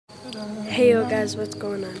Hey yo guys, what's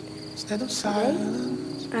going on? Today,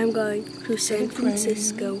 I'm going to San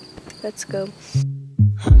Francisco. Let's go. Okay,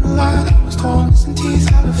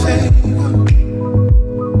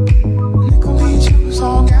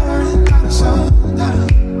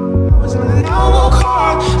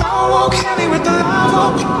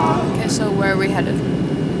 so where are we headed?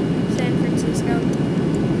 San Francisco.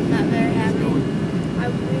 Not very happy. We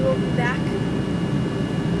will be back in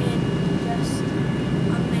just a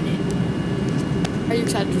minute. Are you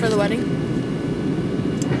excited for the wedding?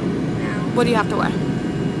 Now, What do you have to wear? I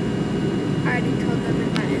already told them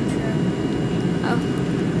in my intro. Oh.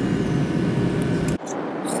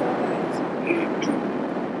 So guys, you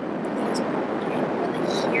guys probably can't really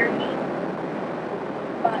hear me,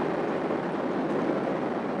 but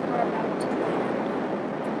we're about to land.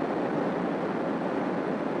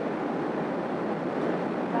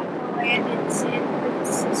 About to land in San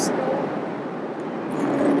Francisco.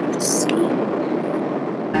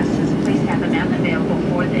 Buses, please have a map available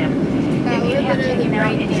for them. If you have taken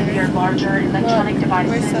out any of your larger electronic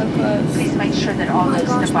devices, We're so close. please make sure that all those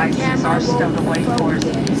devices are stowed away for us.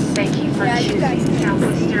 Thank you for choosing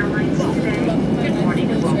Southwest Airlines today. Good morning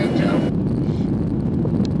and welcome to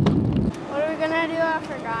What are we gonna do? I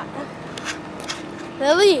forgot.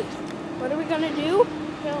 Lily, what are we gonna do?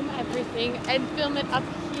 Film everything and film it up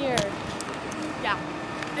here. Yeah.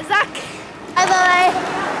 Isaac! Hi, Lily!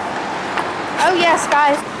 Oh yes,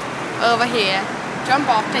 guys. Over here. Jump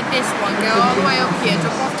off, take this one, go all the way over here,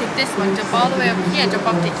 jump off, take this one, jump all the way over here, jump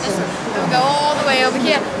off, take this one, then we go all the way over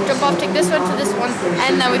here, jump off, take this one to this one,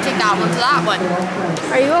 and then we take that one to that one.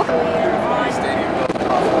 Are you okay?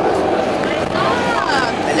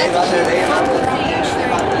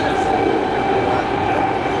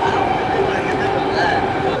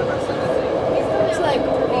 It's like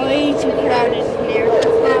way too crowded in here.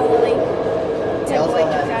 Now, Lily. It's like way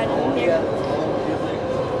too crowded in here.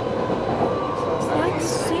 It's like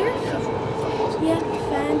surfing. You have to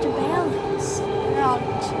find your balance.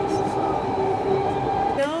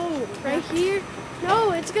 No, right here.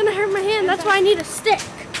 No, it's gonna hurt my hand. That's why I need a stick.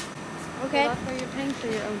 Okay. Well, that's why you're paying for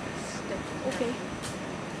your own stick. Okay.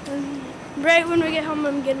 Right when we get home,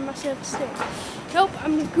 I'm getting myself a stick. Nope,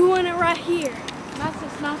 I'm gluing it right here. That's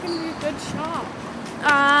it's not going to be a good shot.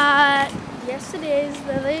 Yes it is,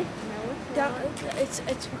 Lily. No, It's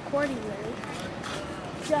recording, Lily.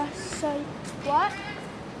 Just so, what?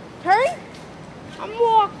 Turn? I'm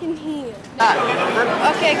walking here.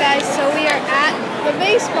 Okay, guys, so we are at the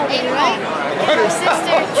baseball game, right? My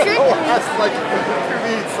sister tricked me. That's like 2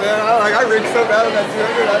 weeks, man. I rigged so bad on that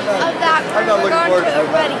 200. Of that, I'm not we're looking going forward to to a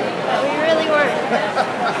it. wedding, but we really weren't.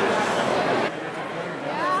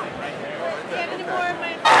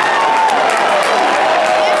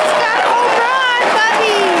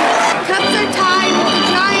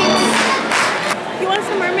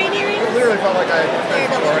 Felt like I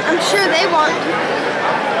I'm sure they want.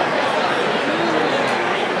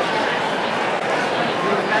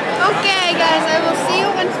 Okay, guys, I will see you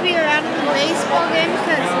once we are out of the baseball game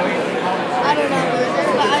because I don't know.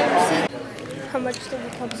 But I will see. How much did the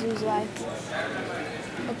Cubs lose live?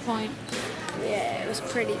 a point. Yeah, it was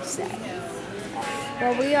pretty sad.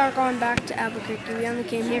 Well, we are going back to Albuquerque. We only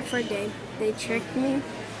came here for a day. They tricked me.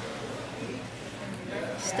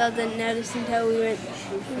 Still didn't notice until we went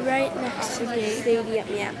right next to the stadium.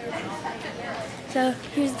 Yeah. So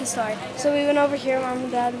here's the story. So we went over here. Mom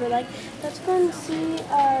and Dad were like, "Let's go and see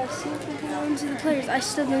if we can go and see the players." I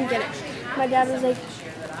still didn't get it. My dad was like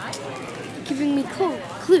giving me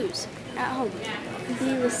clues at home.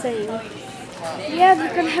 He was saying, "Yeah,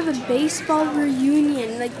 they're gonna have a baseball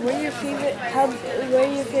reunion. Like, wear your favorite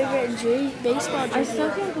baseball jersey." I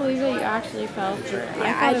still can't believe that you actually fell for it. Yeah, I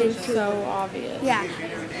I thought it did was too. so obvious. Yeah.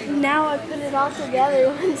 Now I put it all together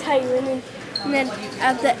once I went in, and then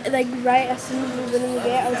at the right as soon as we went in the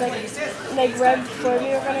gate, I was like right before we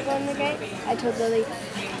were gonna go in the gate, I told Lily,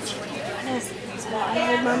 so I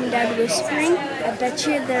heard Mom and Dad whispering. I bet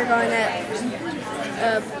you they're going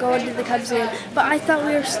to go into the Cubs game, but I thought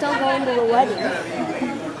we were still going to the wedding.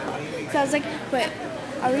 So I was like, wait,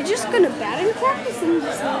 are we just gonna batting practice and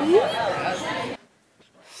just leave?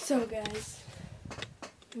 So guys,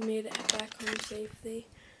 we made it back home safely.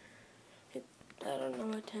 I don't know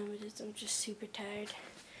what time it is. I'm just super tired.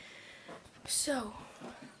 So,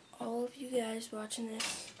 all of you guys watching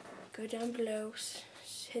this, go down below,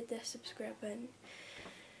 hit that subscribe button,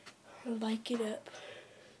 like it up,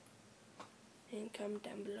 and comment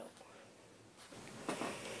down below.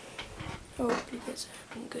 I hope you guys are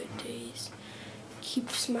having good days. Keep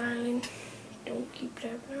smiling. Don't keep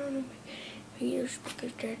laughing on my ears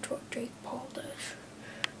because that's what Jake Paul does.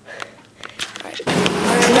 Alright,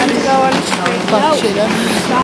 let's go on the street. Fuck shit up.